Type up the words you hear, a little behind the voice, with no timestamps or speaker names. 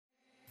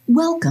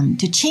Welcome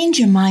to Change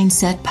Your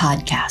Mindset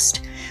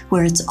podcast,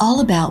 where it's all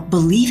about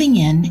believing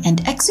in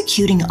and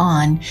executing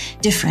on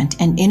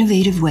different and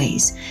innovative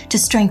ways to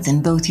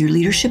strengthen both your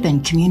leadership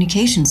and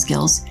communication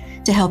skills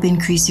to help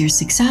increase your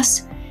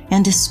success,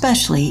 and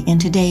especially in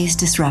today's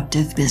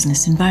disruptive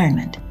business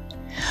environment.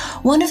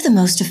 One of the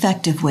most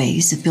effective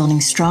ways of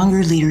building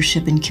stronger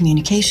leadership and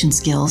communication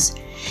skills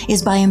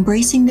is by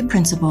embracing the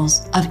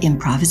principles of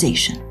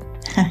improvisation.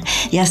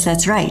 Yes,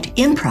 that's right,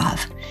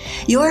 improv.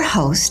 Your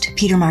host,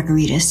 Peter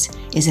Margaritis,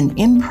 is an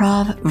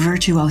improv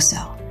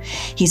virtuoso.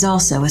 He's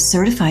also a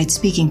certified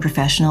speaking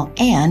professional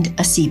and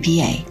a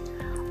CPA,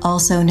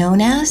 also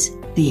known as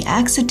the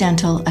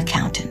Accidental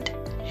Accountant.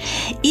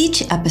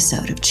 Each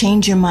episode of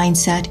Change Your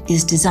Mindset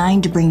is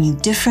designed to bring you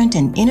different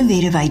and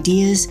innovative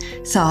ideas,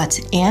 thoughts,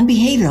 and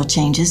behavioral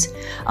changes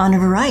on a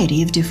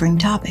variety of differing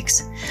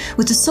topics,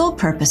 with the sole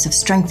purpose of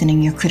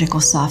strengthening your critical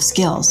soft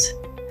skills.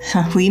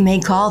 We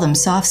may call them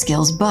soft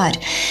skills, but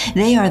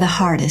they are the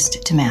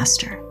hardest to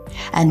master.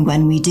 And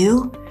when we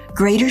do,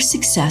 greater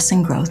success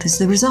and growth is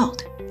the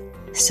result.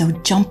 So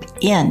jump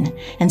in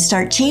and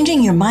start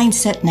changing your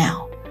mindset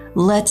now.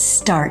 Let's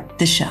start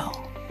the show.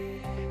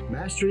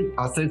 Mastering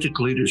authentic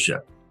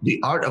leadership,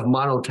 the art of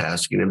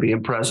monotasking and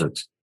being present.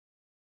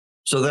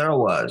 So there I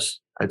was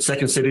at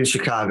Second City in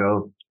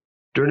Chicago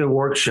during a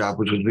workshop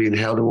which was being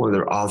held in one of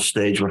their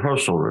offstage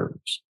rehearsal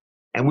rooms.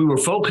 And we were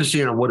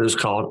focusing on what is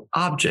called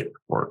object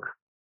work.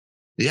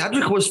 The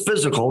object was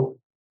physical,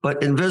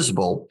 but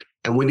invisible,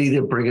 and we needed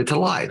to bring it to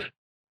life.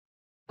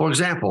 For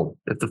example,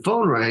 if the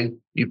phone rang,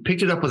 you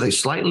picked it up with a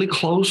slightly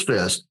closed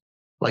fist,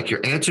 like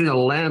you're answering a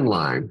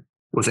landline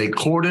with a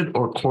corded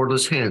or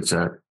cordless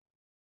handset,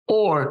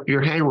 or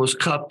your hand was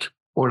cupped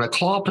or in a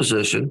claw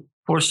position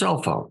for a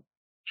cell phone.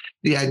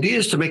 The idea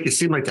is to make it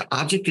seem like the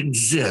object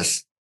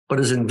exists, but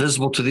is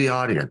invisible to the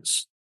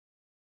audience.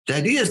 The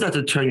idea is not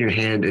to turn your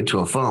hand into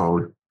a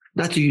phone,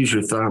 not to use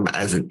your thumb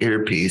as an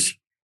earpiece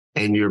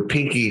and your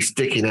pinky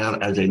sticking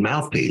out as a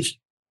mouthpiece.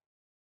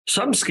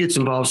 Some skits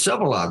involve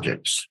several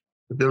objects.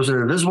 If there was an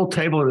invisible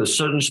table in a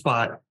certain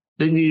spot,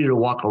 then you needed to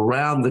walk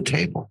around the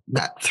table,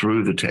 not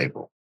through the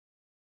table.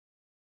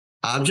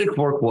 Object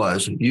work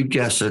was, you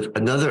guessed it,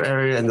 another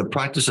area in the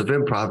practice of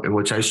improv in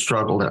which I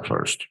struggled at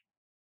first.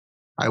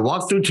 I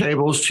walked through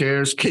tables,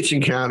 chairs,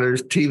 kitchen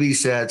counters, TV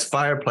sets,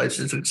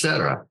 fireplaces,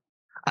 etc.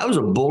 I was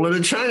a bull in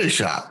a china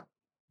shop,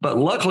 but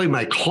luckily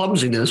my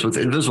clumsiness with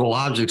invisible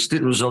objects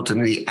didn't result in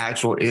any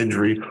actual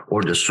injury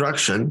or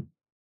destruction.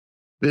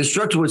 The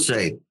instructor would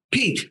say,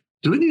 "Pete,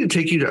 do we need to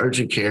take you to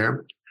urgent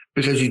care?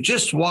 Because you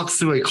just walked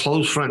through a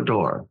closed front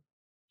door."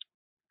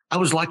 I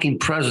was lacking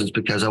presence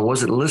because I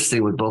wasn't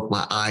listening with both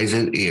my eyes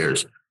and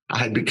ears. I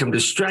had become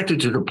distracted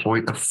to the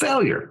point of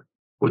failure,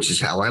 which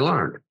is how I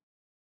learned.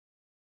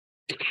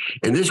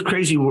 In this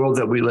crazy world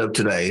that we live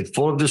today,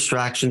 full of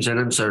distractions and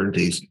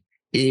uncertainties,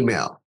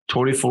 email,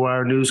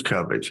 24-hour news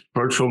coverage,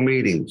 virtual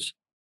meetings,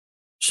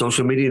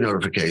 social media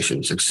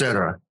notifications,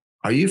 etc.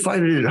 Are you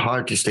finding it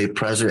hard to stay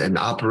present and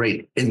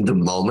operate in the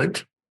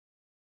moment?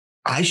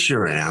 I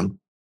sure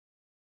am.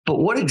 But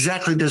what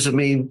exactly does it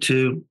mean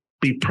to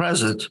be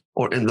present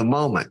or in the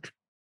moment?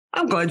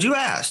 I'm glad you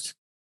asked.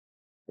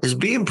 Is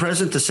being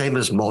present the same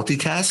as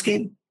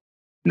multitasking?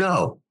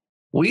 No,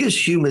 we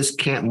as humans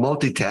can't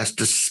multitask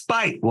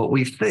despite what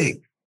we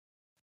think.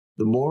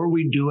 The more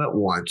we do at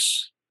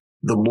once,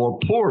 the more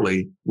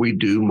poorly we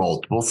do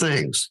multiple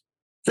things.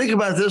 Think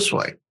about it this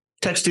way: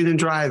 texting and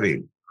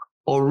driving,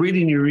 or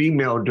reading your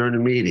email during a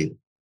meeting.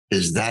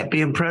 Is that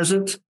being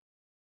present?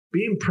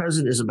 Being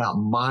present is about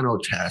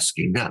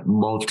monotasking, not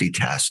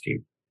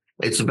multitasking.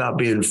 It's about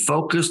being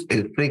focused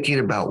and thinking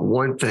about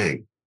one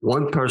thing,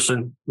 one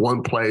person,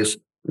 one place,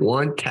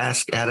 one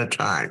task at a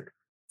time,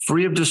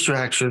 free of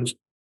distractions,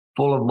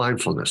 full of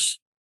mindfulness.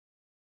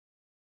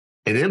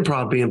 In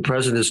improv, being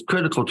present is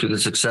critical to the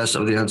success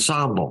of the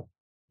ensemble.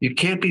 You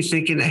can't be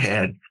thinking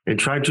ahead and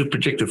trying to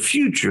predict the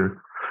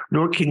future,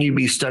 nor can you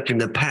be stuck in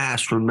the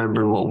past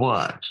remembering what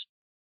was.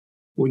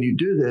 When you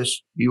do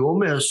this, you will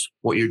miss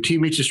what your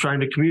teammates is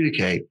trying to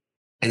communicate,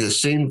 and the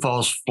scene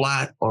falls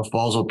flat or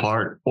falls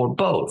apart, or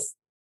both.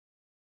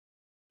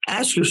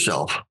 Ask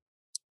yourself,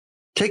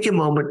 take a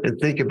moment and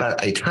think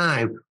about a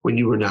time when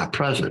you were not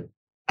present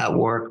at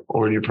work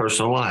or in your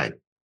personal life,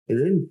 and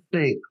then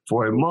think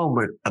for a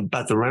moment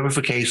about the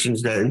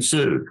ramifications that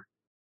ensued.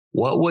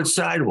 What went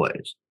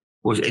sideways?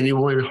 Was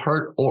anyone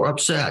hurt or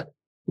upset?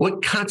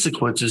 What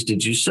consequences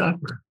did you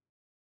suffer?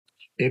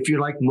 If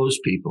you're like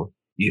most people,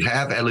 you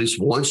have at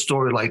least one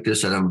story like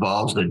this that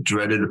involves the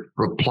dreaded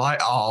reply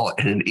all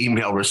in an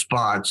email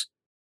response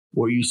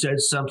where you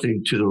said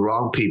something to the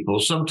wrong people,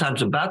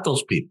 sometimes about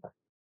those people.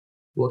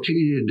 What can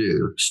you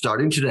do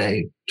starting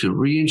today to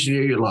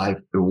re-engineer your life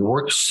and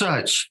work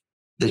such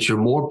that you're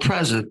more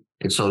present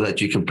and so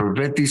that you can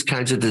prevent these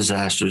kinds of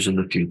disasters in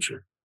the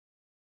future?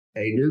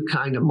 A new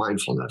kind of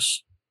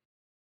mindfulness.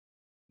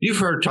 You've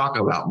heard talk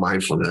about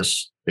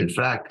mindfulness. In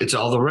fact, it's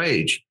all the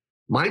rage.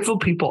 Mindful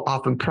people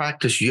often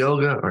practice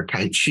yoga or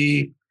Tai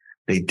Chi.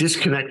 They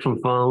disconnect from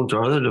phones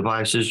or other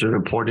devices during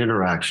important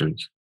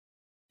interactions.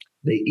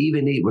 They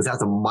even eat without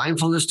the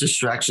mindfulness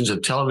distractions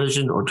of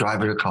television or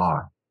driving a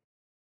car.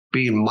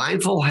 Being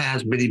mindful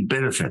has many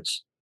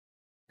benefits,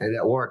 and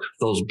at work,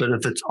 those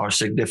benefits are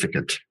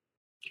significant.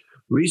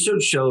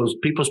 Research shows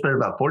people spend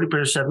about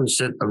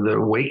 47% of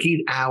their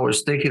waking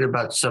hours thinking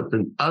about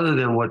something other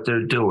than what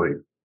they're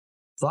doing.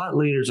 Thought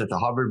leaders at the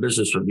Harvard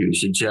Business Review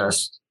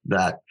suggest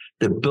that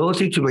the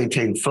ability to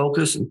maintain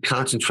focus and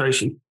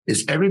concentration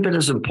is every bit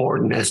as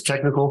important as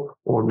technical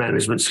or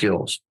management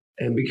skills.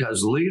 And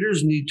because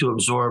leaders need to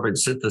absorb and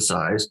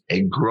synthesize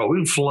a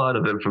growing flood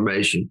of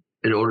information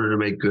in order to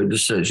make good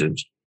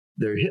decisions,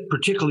 they're hit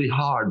particularly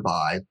hard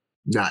by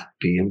not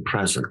being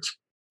present.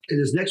 It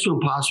is next to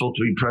impossible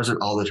to be present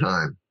all the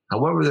time.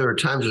 However, there are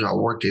times in our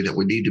workday that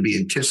we need to be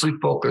intensely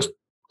focused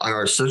on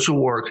our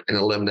essential work and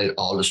eliminate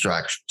all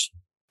distractions.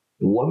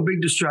 One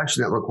big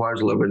distraction that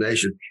requires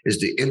elimination is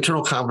the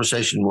internal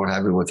conversation we're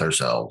having with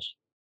ourselves.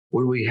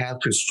 When we have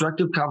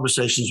constructive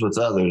conversations with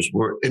others,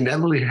 we're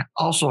inevitably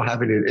also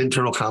having an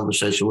internal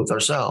conversation with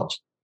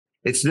ourselves.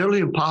 It's nearly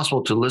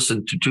impossible to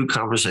listen to two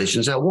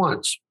conversations at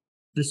once.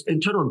 This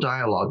internal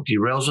dialogue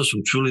derails us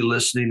from truly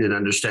listening and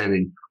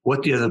understanding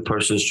what the other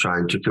person is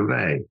trying to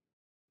convey.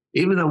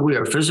 Even though we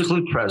are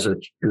physically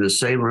present in the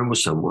same room with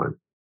someone,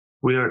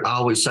 we aren't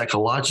always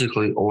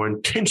psychologically or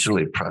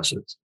intentionally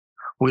present.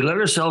 We let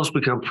ourselves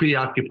become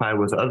preoccupied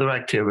with other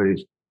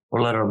activities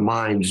or let our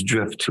minds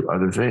drift to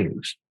other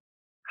things.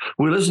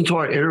 We listen to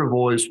our inner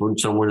voice when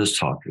someone is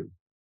talking.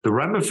 The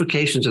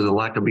ramifications of the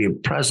lack of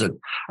being present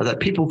are that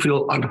people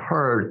feel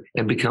unheard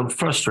and become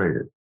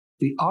frustrated.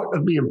 The art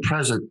of being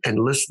present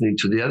and listening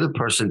to the other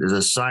person is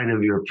a sign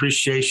of your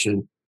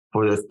appreciation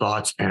for their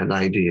thoughts and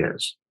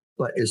ideas.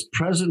 But is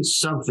presence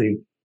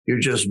something you're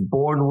just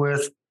born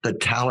with the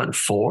talent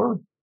for?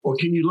 Or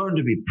can you learn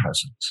to be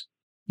present?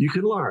 You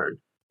can learn.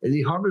 In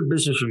the Harvard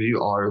Business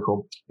Review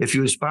article, If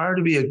You Aspire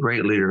to Be a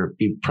Great Leader,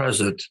 Be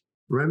Present,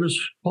 Remus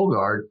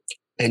Hogard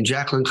and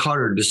Jacqueline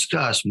Carter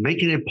discuss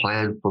making a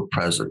plan for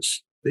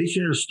presence. They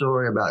share a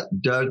story about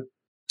Doug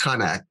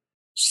Konak,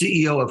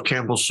 CEO of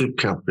Campbell's Soup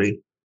Company,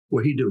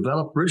 where he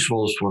developed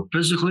rituals for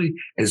physically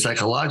and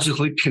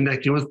psychologically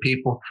connecting with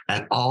people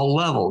at all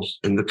levels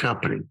in the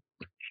company.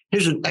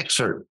 Here's an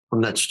excerpt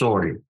from that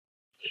story.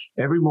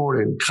 Every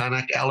morning,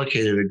 Konak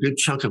allocated a good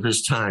chunk of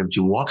his time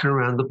to walking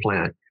around the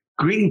plant,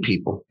 greeting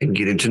people and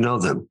getting to know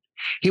them.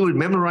 He would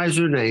memorize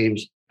their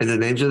names and the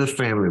names of their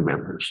family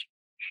members.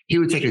 He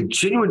would take a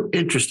genuine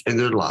interest in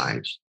their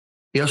lives.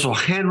 He also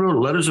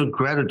handwrote letters of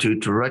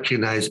gratitude to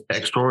recognize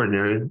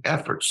extraordinary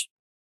efforts.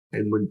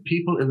 And when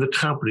people in the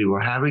company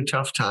were having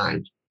tough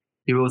times,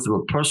 he wrote them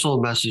a personal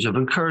message of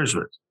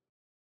encouragement.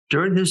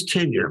 During his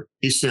tenure,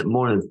 he sent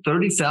more than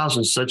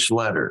 30,000 such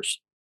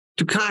letters.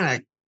 To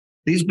Konak,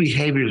 these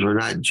behaviors were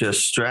not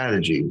just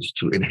strategies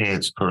to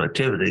enhance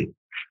productivity.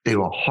 They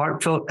were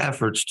heartfelt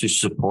efforts to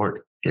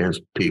support his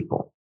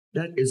people.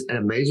 That is an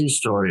amazing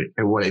story,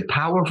 and what a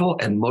powerful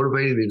and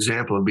motivating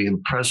example of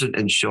being present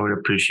and showing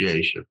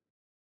appreciation.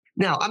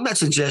 Now, I'm not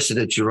suggesting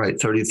that you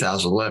write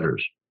 30,000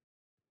 letters,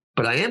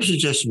 but I am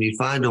suggesting you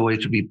find a way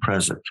to be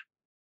present,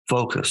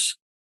 focused,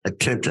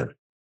 attentive,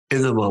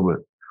 in the moment,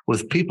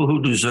 with people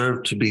who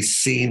deserve to be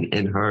seen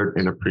and heard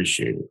and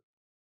appreciated.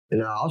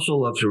 And I also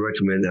love to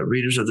recommend that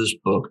readers of this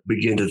book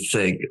begin to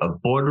think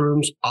of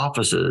boardrooms,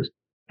 offices,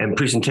 and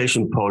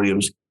presentation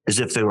podiums as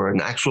if they were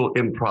an actual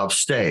improv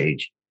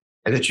stage,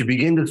 and that you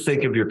begin to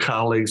think of your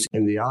colleagues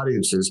and the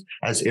audiences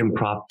as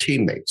improv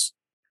teammates.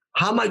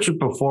 How might your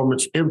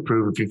performance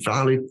improve if you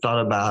finally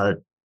thought about it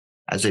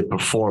as a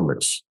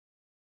performance?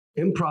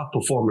 Improv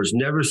performers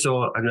never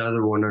throw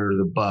another one under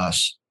the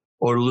bus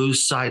or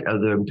lose sight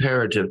of the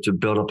imperative to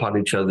build upon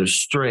each other's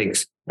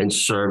strengths and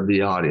serve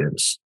the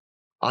audience.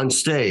 On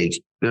stage,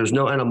 there's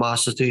no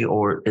animosity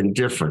or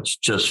indifference,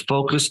 just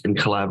focus and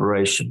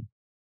collaboration.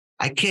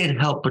 I can't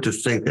help but to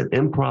think that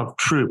improv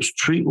troupes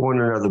treat one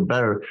another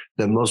better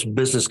than most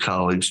business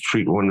colleagues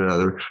treat one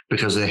another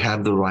because they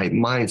have the right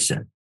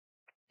mindset.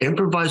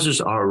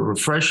 Improvisers are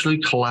refreshingly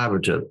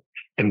collaborative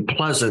and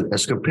pleasant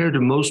as compared to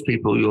most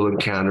people you'll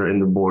encounter in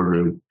the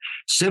boardroom,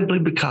 simply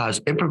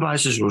because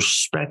improvisers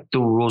respect the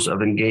rules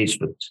of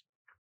engagement,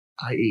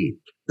 i.e.,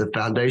 the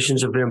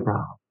foundations of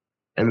improv,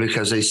 and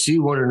because they see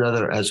one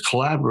another as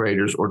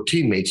collaborators or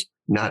teammates,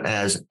 not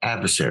as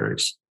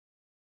adversaries.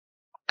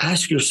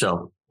 Ask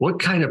yourself, what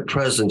kind of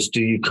presence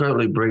do you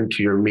currently bring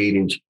to your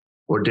meetings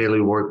or daily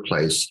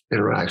workplace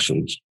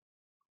interactions?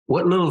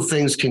 What little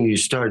things can you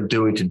start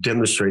doing to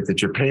demonstrate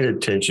that you're paying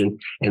attention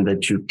and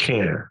that you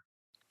care?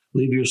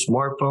 Leave your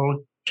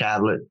smartphone,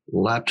 tablet,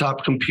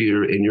 laptop,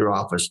 computer in your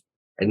office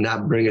and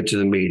not bring it to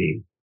the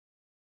meeting.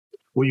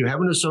 When you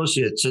have an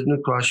associate sitting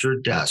across your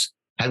desk,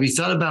 have you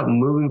thought about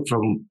moving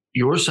from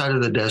your side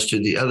of the desk to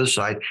the other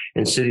side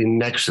and sitting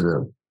next to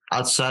them,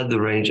 outside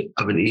the range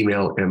of an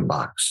email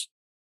inbox?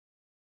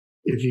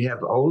 If you have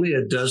only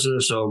a dozen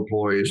or so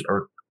employees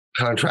or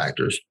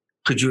contractors,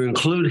 could you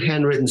include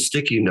handwritten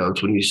sticky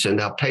notes when you send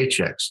out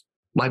paychecks?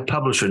 My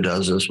publisher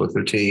does this with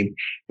her team,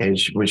 and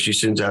when she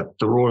sends out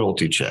the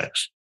royalty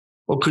checks.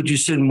 Or could you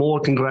send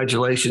more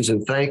congratulations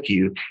and thank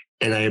you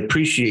and I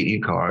appreciate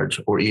you cards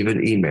or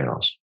even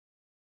emails.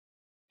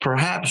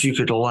 Perhaps you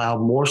could allow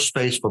more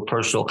space for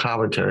personal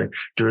commentary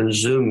during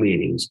Zoom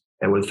meetings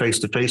and with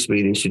face-to-face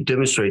meetings to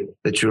demonstrate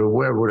that you're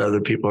aware of what other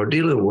people are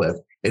dealing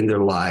with in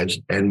their lives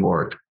and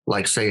work.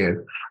 Like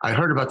saying, I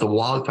heard about the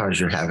wildfires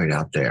you're having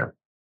out there.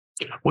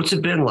 What's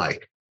it been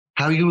like?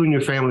 How are you and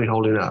your family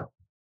holding up?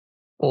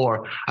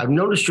 Or, I've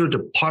noticed your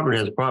department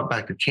has brought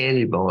back the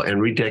candy bowl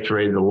and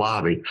redecorated the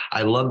lobby.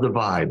 I love the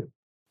vibe.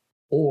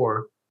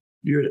 Or,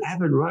 you're an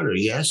avid runner,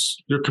 yes?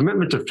 Your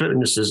commitment to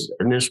fitness is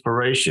an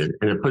inspiration,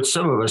 and it puts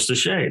some of us to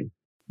shame.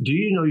 Do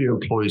you know your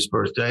employee's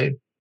birthday?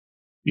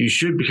 You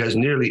should, because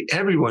nearly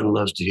everyone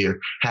loves to hear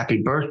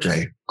happy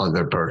birthday on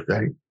their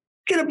birthday.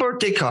 Get a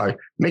birthday card.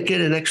 Make it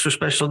an extra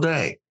special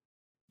day.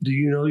 Do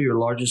you know your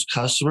largest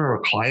customer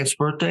or client's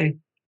birthday?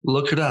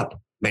 Look it up.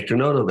 Make a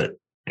note of it.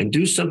 And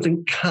do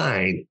something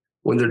kind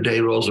when their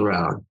day rolls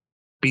around.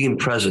 Being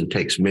present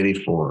takes many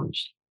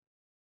forms.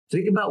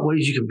 Think about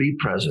ways you can be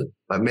present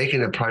by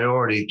making a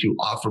priority to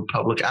offer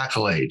public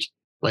accolades,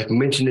 like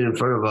mentioning in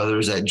front of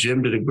others that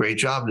Jim did a great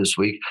job this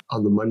week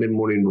on the Monday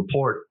morning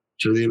report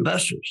to the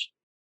investors.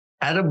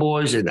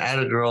 Attaboys and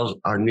attagirls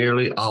are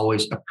nearly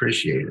always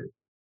appreciated.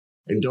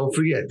 And don't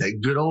forget that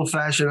good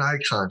old-fashioned eye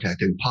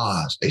contact and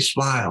pause, a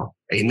smile,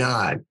 a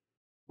nod,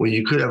 when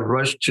you could have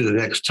rushed to the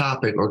next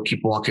topic or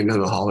keep walking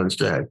down the hall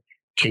instead,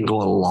 can go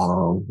a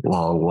long,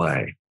 long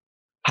way.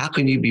 How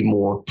can you be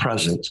more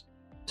present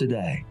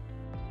today?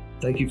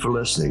 Thank you for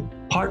listening.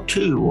 Part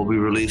 2 will be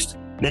released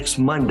next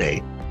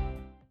Monday.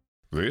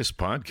 This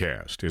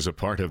podcast is a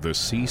part of the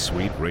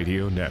C-Suite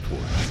Radio Network.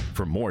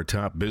 For more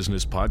top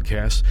business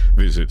podcasts,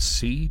 visit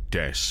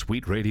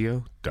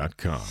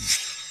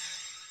c-suiteradio.com.